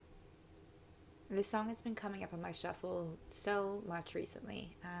This song has been coming up on my shuffle so much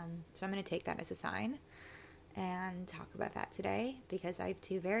recently. So I'm going to take that as a sign and talk about that today because I have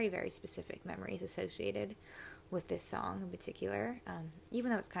two very, very specific memories associated with this song in particular.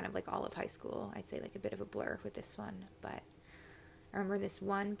 Even though it's kind of like all of high school, I'd say like a bit of a blur with this one. But I remember this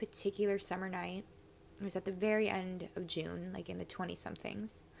one particular summer night. It was at the very end of June, like in the 20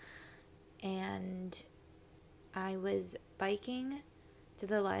 somethings. And I was biking to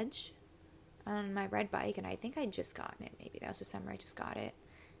the ledge on my red bike, and I think I'd just gotten it. Maybe that was the summer I just got it.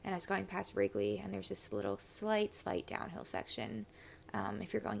 And I was going past Wrigley, and there's this little slight downhill section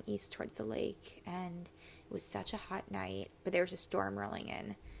if you're going east towards the lake. And it was such a hot night, but there was a storm rolling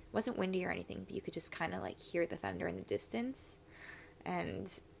in. It wasn't windy or anything, but you could just kind of like hear the thunder in the distance. And,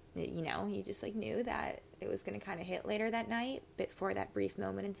 you just like knew that it was going to kind of hit later that night. But for that brief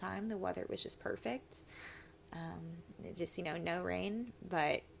moment in time, the weather was just perfect. No rain,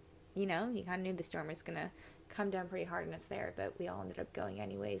 but you kind of knew the storm was going to come down pretty hard on us there, but we all ended up going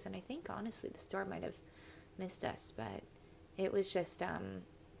anyways. And I think, honestly, the storm might have missed us, but it was just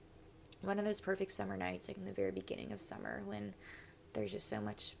one of those perfect summer nights, like in the very beginning of summer, when there's just so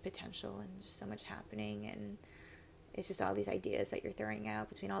much potential and just so much happening, and it's just all these ideas that you're throwing out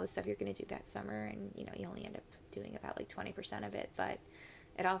between all the stuff you're going to do that summer, and, you only end up doing about like 20% of it, but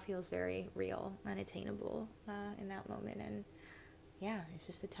it all feels very real and attainable in that moment. And yeah, it's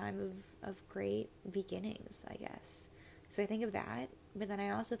just a time of great beginnings, I guess. So I think of that, but then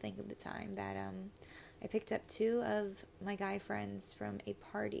I also think of the time that I picked up two of my guy friends from a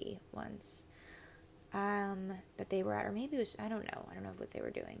party once that they were at, or maybe it was, I don't know what they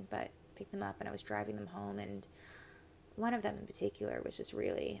were doing, but picked them up and I was driving them home, and one of them in particular was just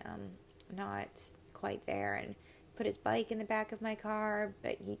really not quite there, and put his bike in the back of my car,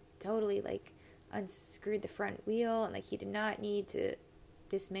 but he totally like unscrewed the front wheel, and like he did not need to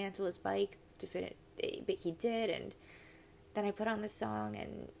dismantle his bike to fit it, but he did. And then I put on the song,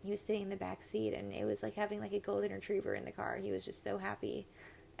 and he was sitting in the back seat, and it was like having like a golden retriever in the car. He was just so happy,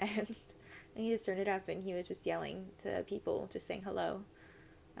 and he just turned it up, and he was just yelling to people, just saying hello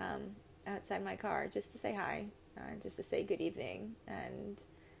outside my car, just to say hi, just to say good evening. And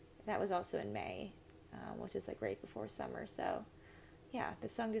that was also in May, which is like right before summer. So yeah, the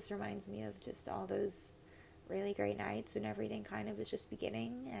song just reminds me of just all those really great nights when everything kind of is just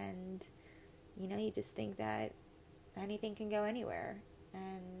beginning, and you just think that anything can go anywhere,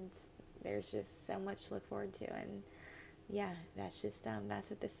 and there's just so much to look forward to. And yeah, that's just that's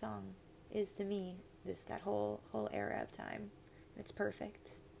what this song is to me, just that whole era of time. It's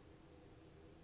perfect.